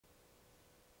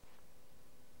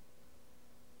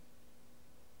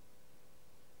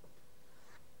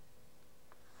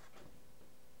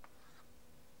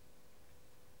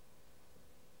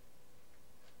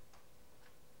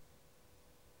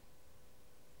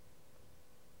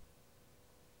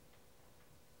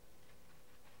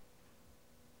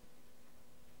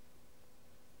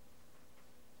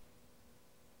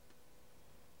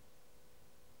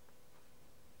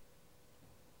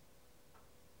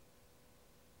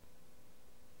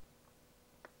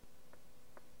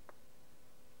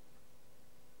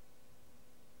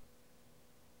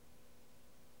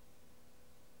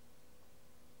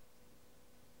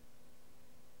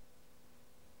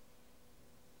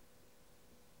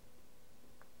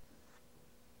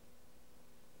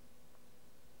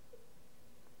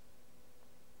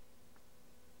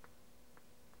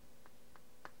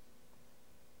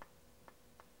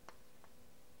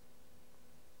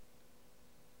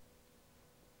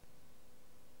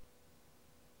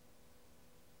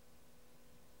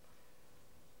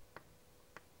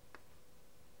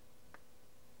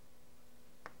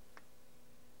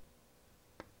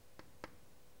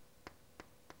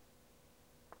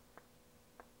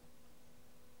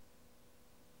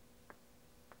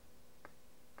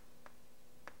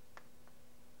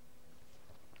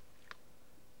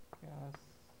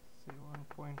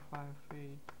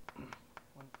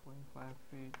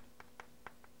feet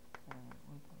and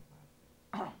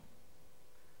 1.5 feet.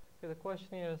 Okay, the question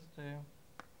here is to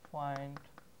find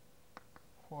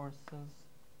forces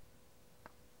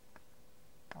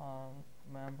on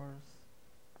members.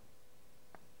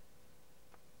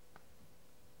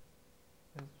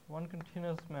 There's one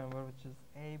continuous member which is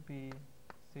A, B,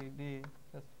 C, D.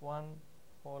 That's one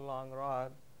whole long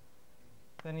rod.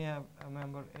 Then you have a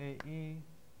member AE.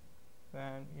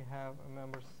 Then you have a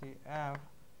member CF,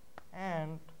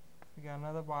 and you got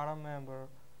another bottom member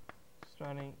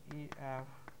starting EF,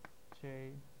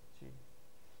 J, G.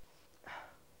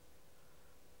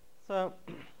 So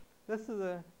this is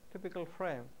a typical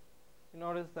frame. You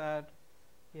notice that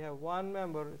you have one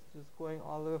member is just going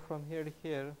all the way from here to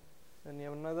here. Then you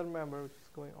have another member which is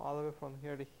going all the way from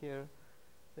here to here.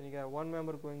 Then you got one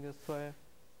member going this way,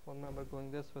 one member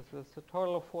going this way. So it's a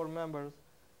total of 4 members.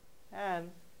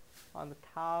 And on the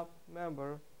top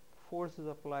member, force is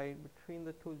applied between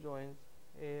the two joints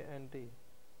A and D.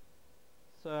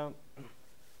 So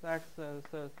that's a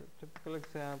typical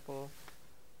example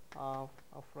of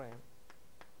a frame.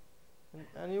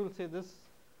 And you will see this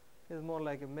is more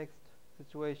like a mixed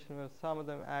situation where some of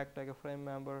them act like a frame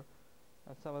member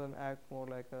and some of them act more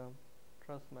like a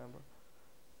truss member.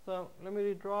 So let me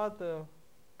redraw the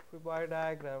free-body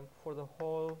diagram for the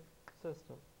whole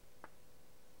system.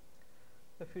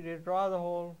 If you redraw the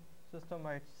whole system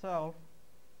by itself,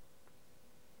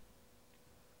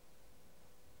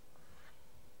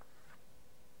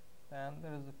 then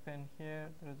there is a pin here,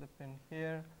 there is a pin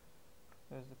here,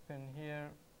 there is a pin here,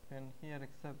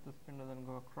 except this pin doesn't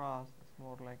go across. It's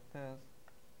more like this.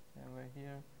 And over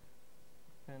here,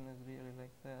 the pin is really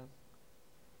like this.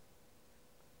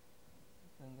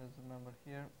 Then there's a member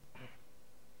here.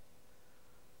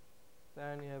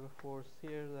 Then you have a force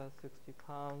here, that's 60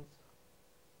 pounds.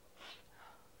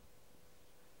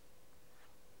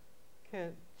 Okay,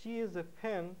 G is a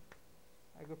pin.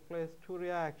 I could place 2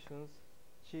 reactions,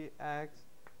 GX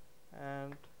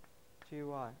and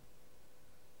GY.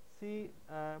 D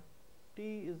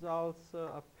is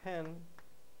also a pin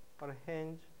or a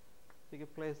hinge. So you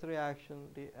can place a reaction,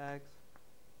 DX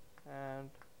and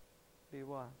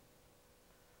DY.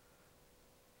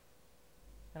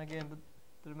 And again,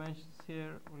 the dimensions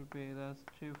here will be that's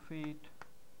 2 feet,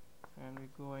 and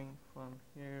we're going from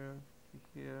here to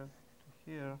here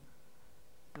to here.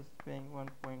 This being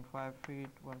 1.5 feet,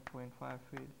 1.5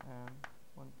 feet, and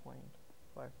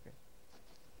 1.5 feet.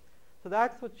 So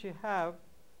that's what you have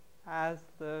as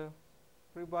the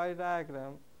free-body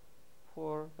diagram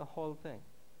for the whole thing.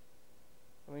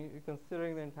 I mean, you're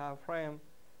considering the entire frame,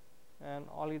 and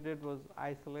all you did was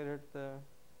isolated the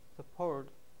support,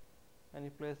 and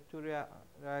you placed 2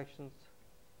 reactions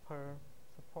per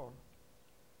support.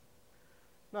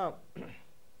 Now,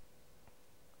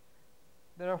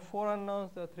 there are 4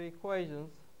 unknowns, there are 3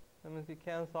 equations. That means you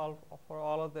can't solve for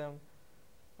all of them.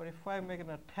 But if I make an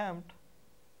attempt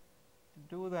to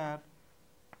do that,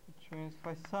 which means if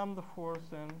I sum the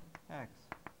force in X,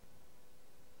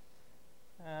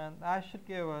 and that should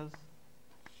give us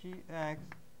Gx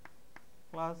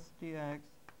plus Dx,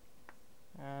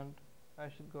 and I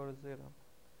should go to 0.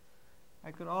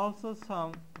 I could also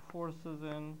sum the forces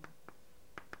in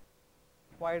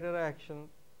Y direction,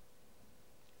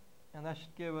 and that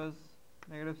should give us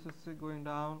negative 60 going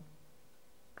down,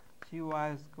 Gy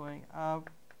is going up,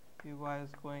 Dy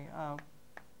is going up,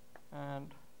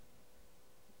 and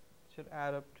should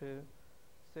add up to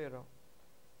 0.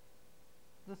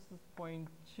 This is point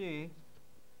G.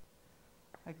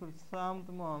 I could sum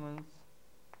the moments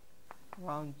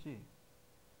around G.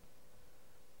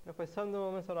 If I sum the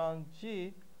moments around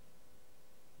G,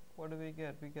 what do we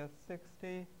get? We get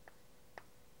 60.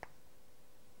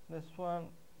 This one,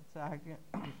 it's acting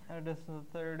at a distance of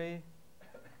 30. It's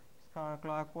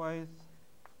counterclockwise.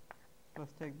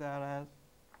 Let's take that as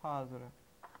positive.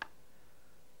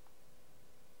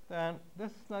 Then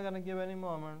this is not going to give any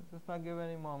moment. This is not give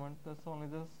any moment. That's only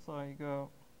this. So you go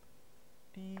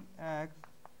Dx.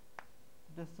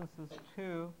 Distance is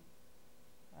 2,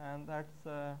 and that's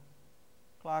a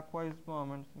clockwise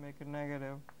moment. So make it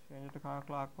negative. Change it to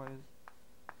counterclockwise,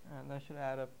 and that should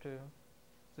add up to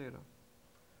 0.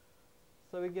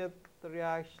 So we get the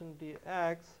reaction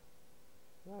Dx.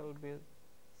 That will be,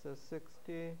 so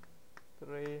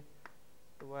 63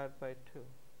 divided by 2.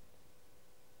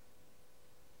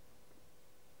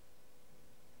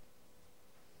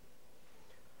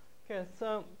 Okay,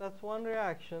 so that's one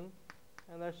reaction,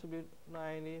 and that should be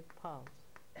 90 pounds.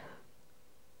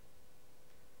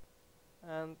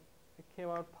 And it came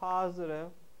out positive,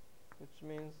 which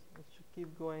means it should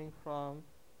keep going from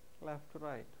left to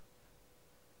right.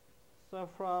 So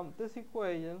from this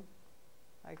equation,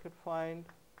 I could find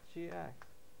gx.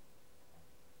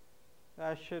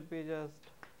 That should be just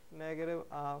negative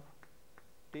of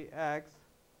dx,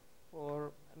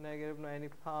 or negative 90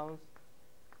 pounds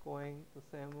going the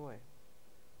same way,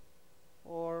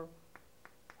 or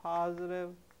positive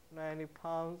 90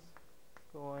 pounds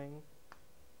going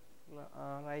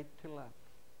right to left.